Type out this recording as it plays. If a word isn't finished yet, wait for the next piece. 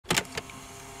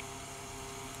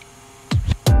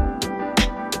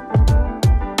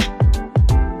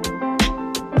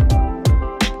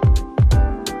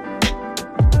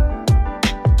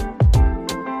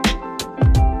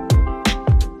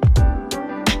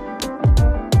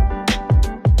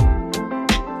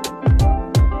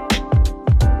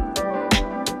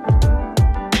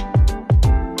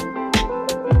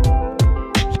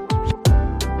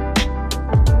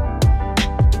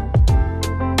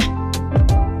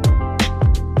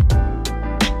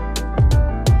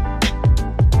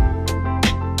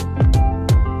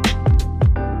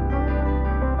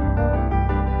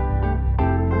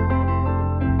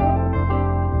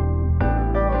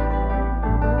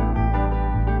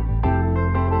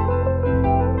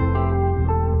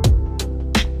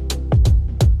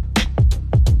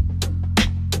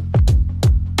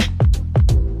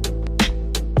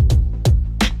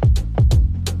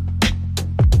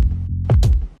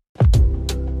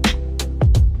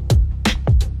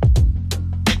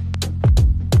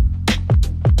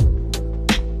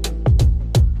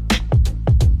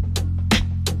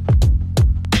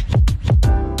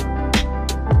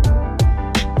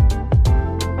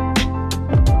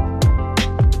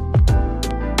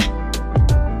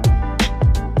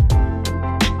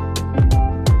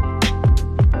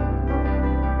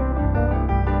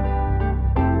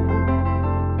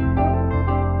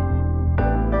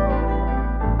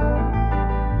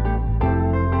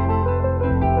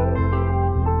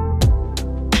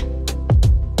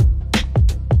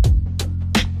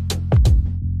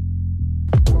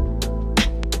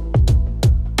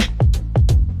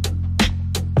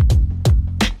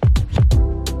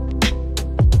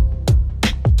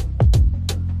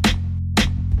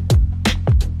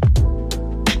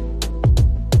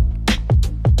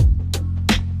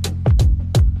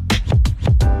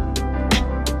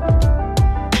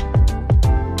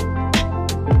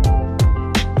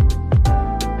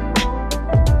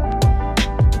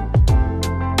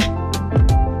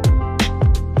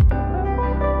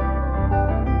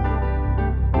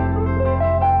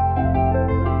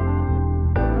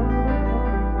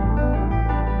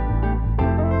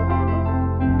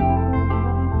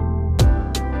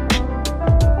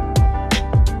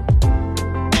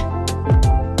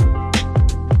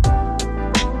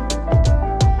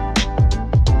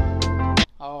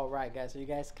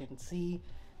can see,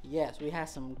 yes, we had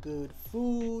some good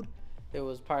food. It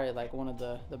was probably like one of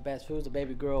the best foods. The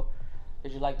baby girl,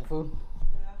 did you like the food?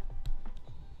 Yeah.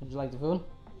 Did you like the food?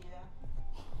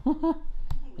 Yeah.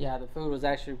 Yeah, the food was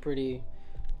actually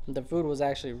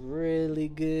really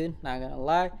good, not gonna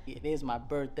lie. It is my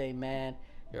birthday, man.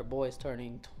 Your boy's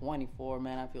turning 24,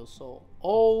 man. I feel so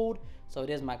old. So it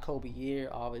is my Kobe year,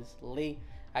 obviously.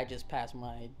 I just passed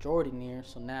my Jordan year,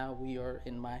 so now we are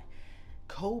in my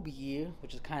Kobe year,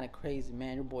 which is kind of crazy,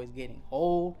 man. Your boy's getting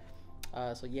old.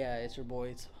 So yeah, it's your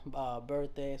boy's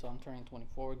birthday, so I'm turning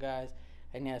 24, guys.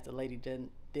 And yes, the lady did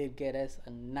get us a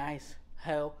nice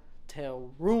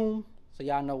hotel room, so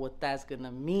y'all know what that's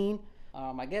gonna mean.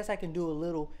 I guess I can do a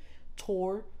little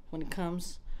tour when it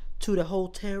comes to the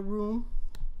hotel room.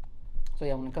 So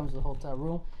yeah, when it comes to the hotel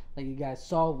room, like you guys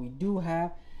saw, we do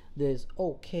have this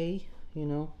okay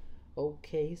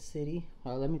city.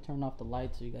 Let me turn off the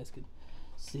lights so you guys can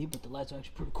see, but the lights are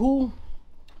actually pretty cool.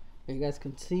 You guys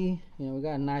can see, we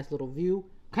got a nice little view.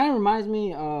 Kind of reminds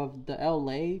me of the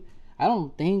LA. I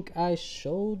don't think I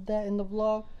showed that in the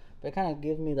vlog, but it kind of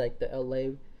gives me like the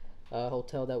LA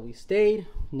hotel that we stayed.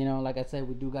 Like I said,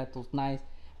 we do got those nice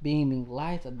beaming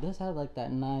lights. This has like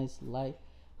that nice light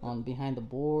on behind the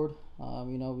board.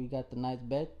 We got the nice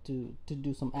bed to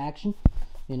do some action.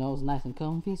 It's nice and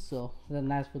comfy, so that's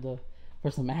nice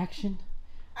for some action.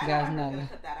 I know I'm gonna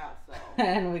cut that out, so.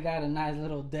 And we got a nice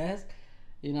little desk.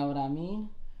 You know what I mean?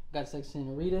 Got a section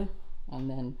senorita, and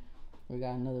then we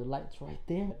got another lights right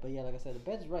there. But yeah, like I said, the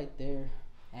bed's right there,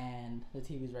 and the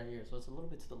TV's right here, so it's a little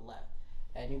bit to the left.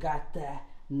 And you got that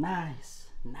nice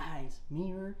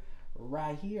mirror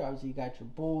right here. Obviously, you got your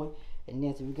boy, and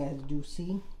yes, if you guys do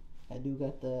see, I do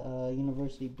got the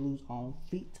University Blues on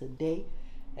feet today,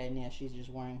 and yeah, she's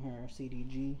just wearing her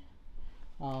CDG.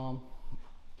 So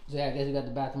yeah, I guess you got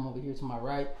the bathroom over here to my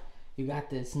right. You got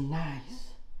this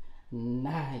nice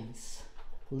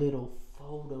little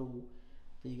photo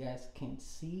that you guys can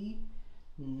see.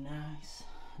 Nice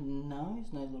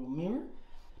little mirror,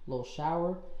 little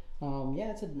shower.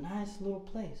 Yeah, it's a nice little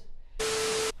place.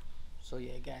 So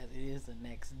yeah, guys, it is the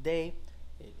next day.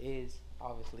 It is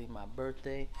obviously my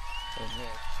birthday, and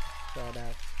yeah, shout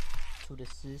out to the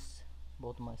sis,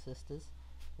 both of my sisters.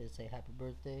 They say happy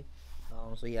birthday.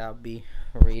 So yeah, I'll be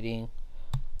reading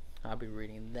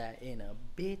that in a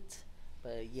bit.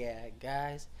 But yeah,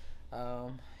 guys,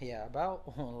 yeah,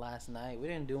 about last night, we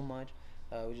didn't do much.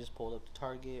 We just pulled up to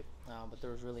Target, but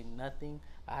there was really nothing.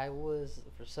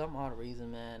 For some odd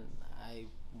reason, man, I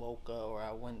woke up, or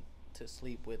I went to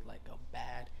sleep with like a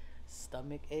bad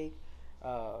stomach ache.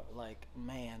 Like,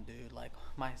 man, dude, like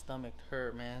my stomach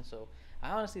hurt, man. So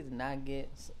I honestly did not get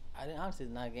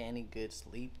any good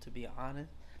sleep, to be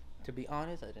honest. I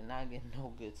did not get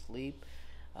no good sleep.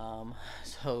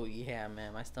 So yeah,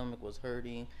 man, my stomach was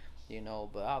hurting,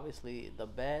 but obviously the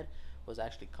bed was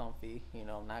actually comfy.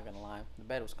 I'm not gonna lie, the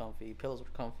bed was comfy, pillows were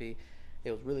comfy,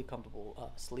 it was really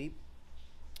comfortable sleep.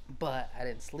 But I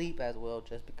didn't sleep as well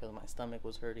just because my stomach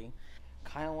was hurting.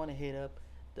 Kind of want to hit up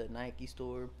the Nike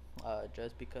store,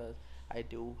 just because I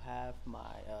do have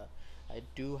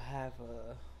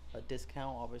a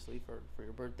discount. Obviously, for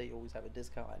your birthday, you always have a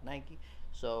discount at Nike.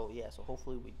 So yeah, so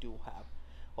hopefully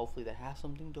they have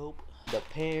something dope. The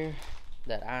pair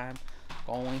that I'm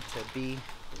going to be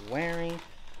wearing,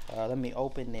 let me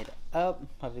open it up.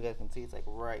 As you guys can see, it's like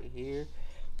right here.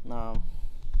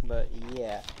 But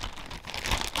yeah,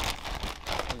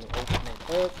 let me open it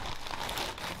up,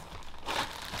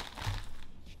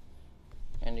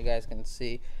 and you guys can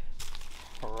see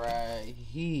right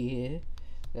here. You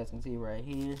guys can see right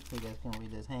here. You guys can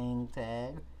read this hang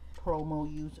tag. Promo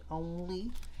use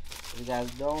only. If you guys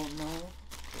don't know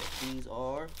what these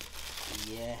are,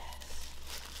 yes,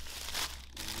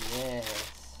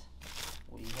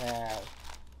 we have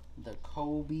the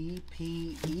Kobe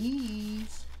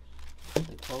PEs.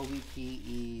 The Kobe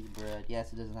PEs, bruh.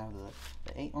 Yes, it doesn't have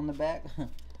the 8 on the back,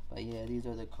 but yeah, these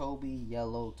are the Kobe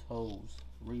yellow toes.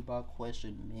 Reebok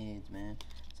question mids, man.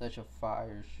 Such a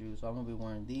fire shoe. So I'm gonna be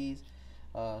wearing these.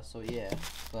 So yeah,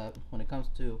 but when it comes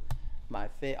to my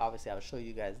fit, obviously I'll show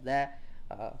you guys that.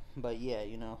 But yeah,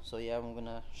 so yeah, I'm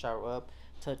gonna shower up,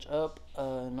 touch up,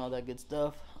 and all that good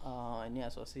stuff. And yeah,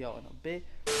 so I'll see y'all in a bit.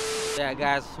 Yeah,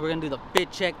 guys, we're gonna do the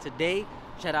fit check today.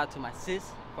 Shout out to my sis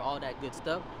for all that good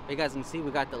stuff. You guys can see we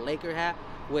got the Laker hat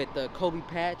with the Kobe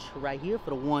patch right here for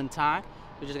the one time.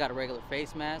 We just got a regular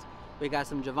face mask. We got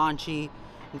some Givenchy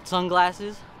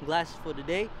sunglasses, glasses for the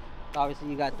day. Obviously,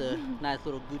 you got the nice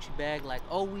little Gucci bag like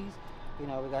always. We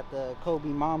got the Kobe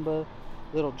Mamba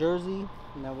little jersey.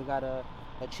 We got a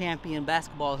champion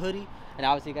basketball hoodie. And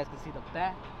obviously, you guys can see the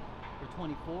back. for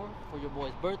 24 for your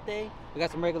boy's birthday. We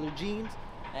got some regular jeans,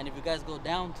 and if you guys go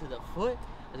down to the foot,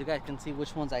 as you guys can see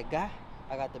which ones I got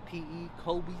the PE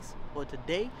Kobe's for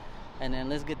today. And then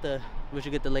let's get we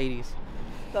should get the ladies.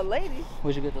 The ladies?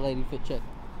 We should get the lady fit check.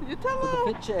 You tell With them.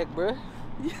 the fit check, bruh.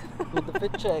 With the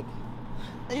fit check.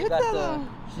 You tell them.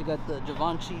 She got the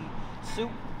Givenchy suit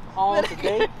on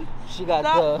today. She got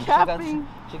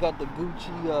she got the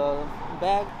Gucci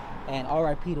bag. And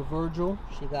RIP to Virgil.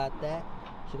 She got that.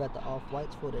 She got the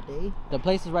off-whites for the day. The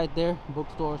place is right there,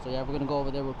 bookstore. So yeah, we're gonna go over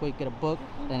there real quick, get a book,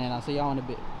 and then I'll see y'all in a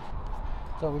bit.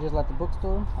 So we just left the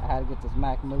bookstore. I had to get this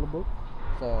Mac Miller book.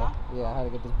 So yeah, I had to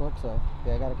get this book. So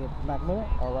yeah, I gotta get Mac Miller.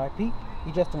 RIP.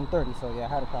 He just turned 30, so yeah, I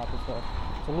had to copy. So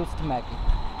salutes to Mackie.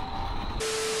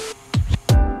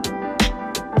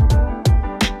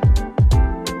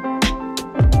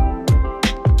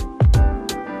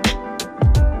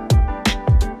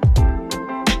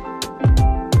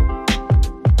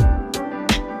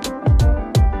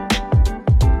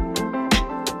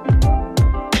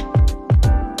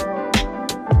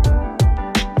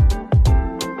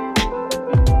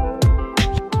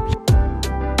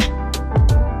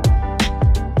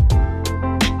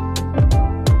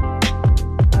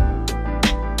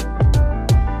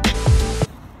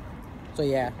 So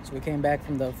yeah, so we came back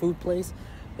from the food place.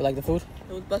 You like the food?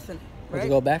 It was busting, right? Would you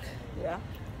go back? Yeah.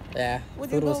 Yeah.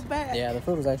 Would you go back? Yeah, the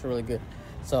food was actually really good.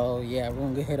 So yeah, we're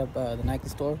gonna go hit up the Nike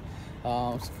store.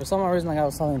 So for some odd reason, like I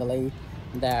was telling the lady,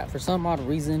 that for some odd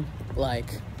reason,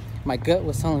 like my gut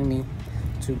was telling me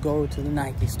to go to the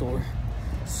Nike store.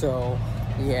 So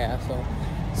yeah,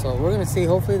 so we're gonna see.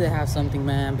 Hopefully they have something,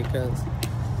 man, because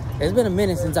it's been a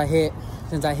minute since I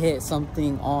hit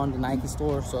something on the Nike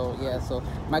store. So yeah, so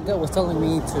my gut was telling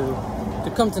me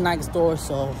to come to Nike store.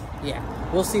 So yeah,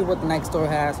 we'll see what the Nike store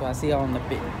has. So I see y'all in a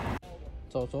bit.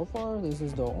 So far this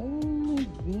is the only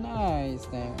nice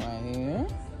thing right here.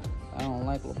 I don't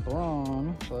like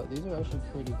LeBron, but these are actually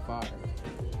pretty fire.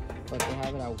 But they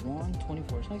have it at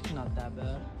 124. It's actually not that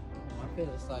bad. My fit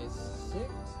is size 6,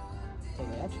 so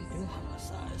they actually do have a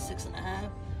size 6.5.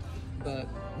 But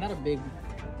I'm not a big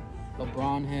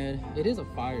LeBron head. It is a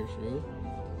fire shoe,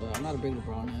 but I'm not a big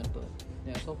LeBron head. But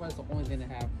yeah, so far it's the only thing they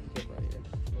have right here.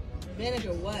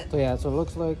 Vinegar what? So yeah, so it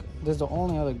looks like this is the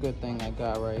only other good thing I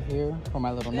got right here for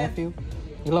my little nephew.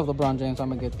 He loves LeBron James, so I'm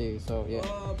gonna get these. So yeah.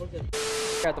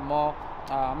 We're at the mall.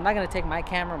 I'm not gonna take my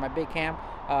camera, my big cam.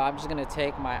 I'm just gonna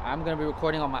take I'm gonna be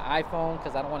recording on my iPhone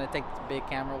because I don't want to take this big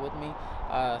camera with me.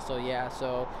 So yeah,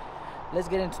 so let's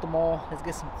get into the mall. Let's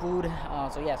get some food.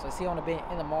 So yeah, so I see you on a bit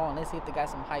in the mall, and let's see if they got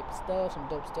some hype stuff, some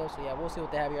dope stuff. So yeah, we'll see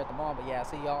what they have here at the mall. But yeah, I'll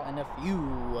see y'all in a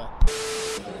few.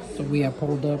 So we have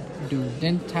pulled up to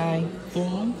Dentai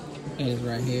Farm. It is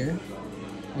right here.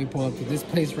 We pulled up to this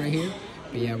place right here.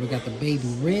 But yeah, we got the baby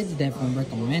reds. Definitely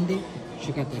recommend it.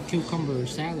 She got the cucumber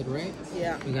salad, right?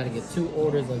 Yeah. We gotta get 2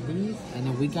 orders of these, and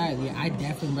then we got. Yeah, I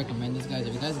definitely recommend this, guys.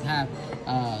 If you guys have,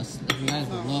 if you guys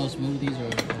love smoothies or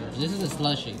this is a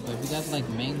slushy, but if you guys like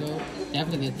mango,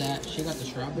 definitely get that. She got the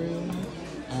strawberry one.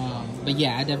 But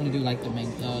yeah, I definitely do like the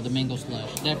mango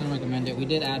slush. Definitely recommend it. We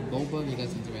did add boba. You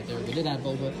guys can see right there. We did add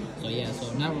boba. So yeah,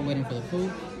 so now we're waiting for the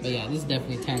food. But yeah, this is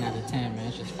definitely 10 out of 10, man.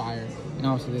 It's just fire. And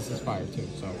obviously this is fire too.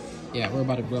 So yeah, we're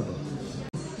about to grub it.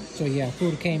 So yeah,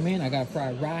 food came in. I got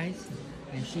fried rice,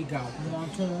 and she got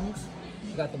wontons.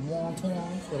 She got the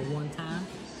wontons for the one time.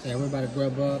 So yeah, we're about to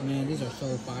grub up, man. These are so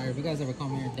fire. If you guys ever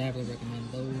come here, definitely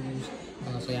recommend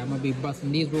those. So yeah, I'm gonna be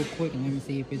busting these real quick and let me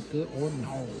see if it's good or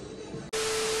no.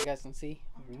 You guys can see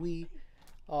we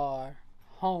are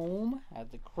home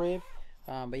at the crib.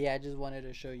 But yeah, I just wanted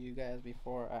to show you guys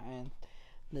before I end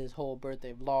this whole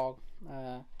birthday vlog,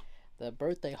 the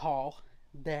birthday haul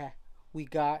that we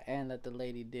got and that the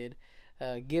lady did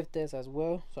gift us as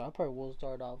well. So I probably will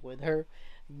start off with her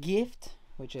gift,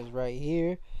 which is right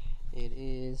here. It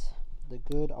is the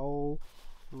good old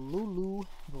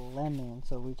Lululemon.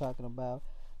 So we're talking about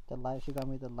the life. She got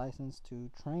me the license to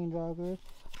train drivers.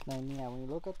 And yeah, when you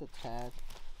look at the tag,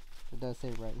 it does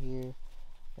say right here,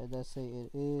 it does say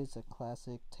it is a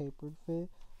classic tapered fit.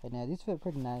 And yeah, these fit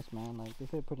pretty nice, man. Like, they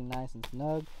fit pretty nice and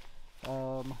snug.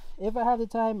 If I have the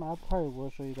time, I probably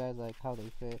will show you guys like how they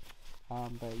fit.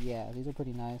 But yeah, these are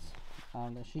pretty nice.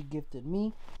 That she gifted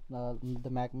me the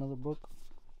Mac Miller book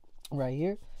right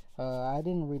here. I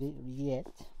didn't read it yet,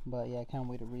 but yeah, I can't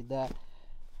wait to read that.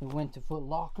 We went to Foot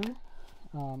Locker,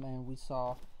 and we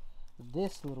saw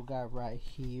this little guy right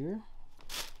here.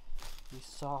 We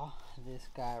saw this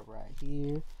guy right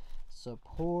here.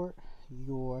 Support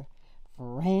your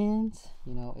friends.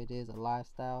 You know, it is a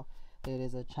lifestyle. It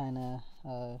is a China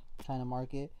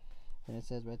market, and it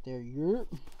says right there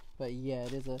Europe. But yeah,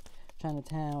 it is a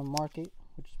Chinatown market,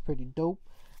 which is pretty dope.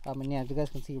 And yeah, you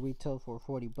guys can see retail for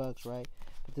 40 bucks, right?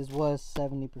 But this was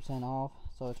 70% off,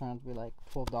 so it turned out to be like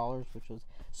 $12, which was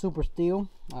super steal.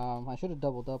 I should have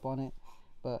doubled up on it,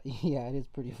 but yeah, it is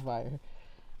pretty fire.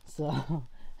 So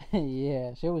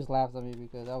yeah, she always laughs at me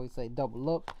because I always say double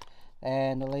up.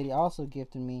 And the lady also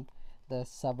gifted me the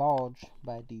Savage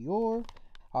by Dior.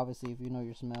 Obviously, if you know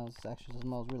your smells, it actually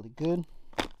smells really good.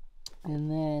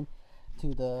 And then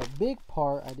to the big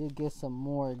part, I did get some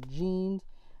more jeans.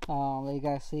 Like you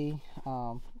guys see,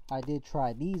 I did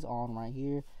try these on right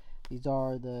here. These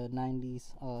are the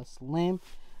 90s slim,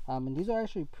 and these are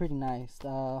actually pretty nice.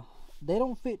 They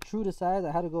don't fit true to size.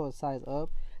 I had to go a size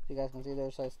up. You guys can see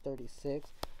they're size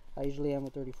 36. I usually am a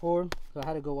 34, so I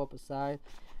had to go up a size.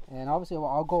 And obviously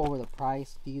I'll go over the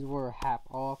price. These were half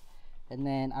off, and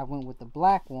then I went with the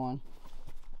black one.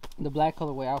 The black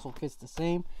colorway also fits the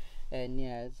same, and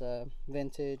yeah, it's a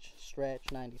vintage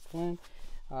stretch 90 slim.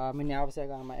 And yeah, obviously I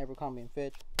got my Abercrombie and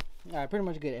Fitch. I pretty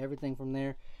much get everything from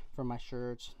there, from my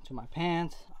shirts to my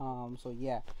pants. So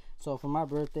yeah, so for my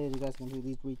birthday, you guys can do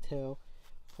these retail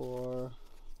for,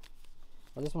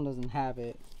 well, this one doesn't have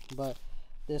it, but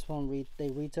this one they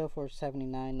retail for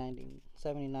 $79,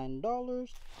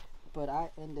 but I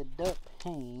ended up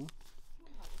paying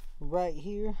right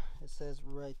here. It says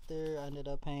right there, I ended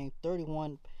up paying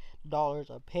 $31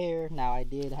 a pair. Now I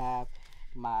did have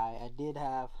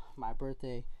my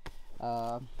birthday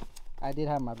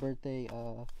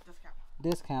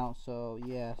discount, so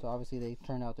yeah, so obviously they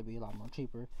turned out to be a lot more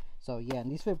cheaper. So yeah,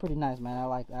 and these fit pretty nice, man.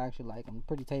 I actually like them.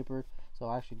 Pretty tapered, so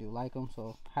I actually do like them,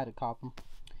 so I had to cop them.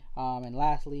 And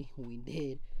lastly, we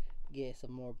did get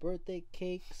some more birthday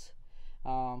cakes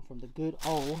from the good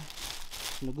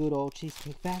old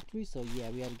Cheesecake Factory. So yeah,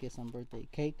 we had to get some birthday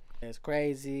cake. It's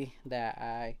crazy that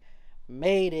I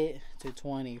made it to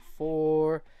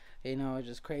 24. You know, it's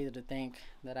just crazy to think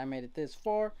that I made it this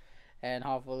far, and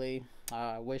hopefully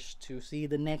I wish to see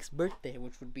the next birthday,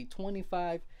 which would be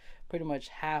 25, pretty much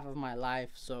half of my life.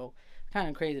 So kind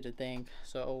of crazy to think.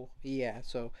 So yeah,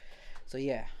 so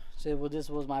yeah, so well, this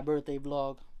was my birthday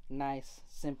vlog. Nice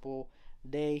simple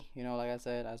day, you know, like I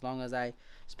said, as long as I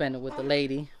spend it with the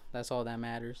lady, that's all that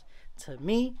matters to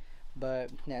me.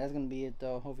 But yeah, that's gonna be it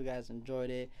though. Hope you guys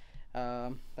enjoyed it.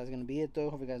 That's gonna be it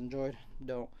though. Hope you guys enjoyed.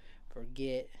 Don't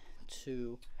forget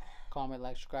to comment,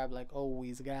 like, subscribe, like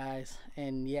always, guys.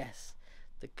 And yes,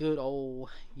 the good old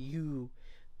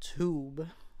YouTube.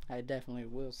 I definitely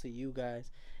will see you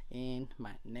guys in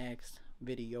my next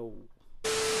video.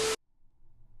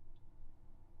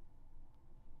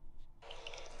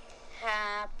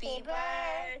 Happy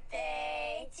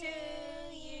birthday to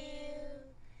you.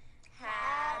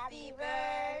 Happy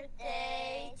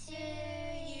birthday to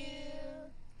you.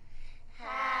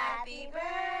 Happy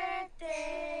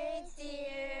birthday,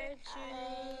 dear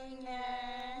Junior.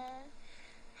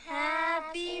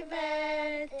 Happy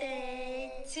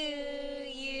birthday to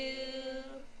you.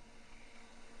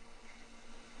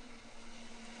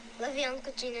 Love you,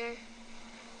 Uncle Junior.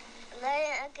 Love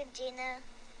you, Uncle Gina.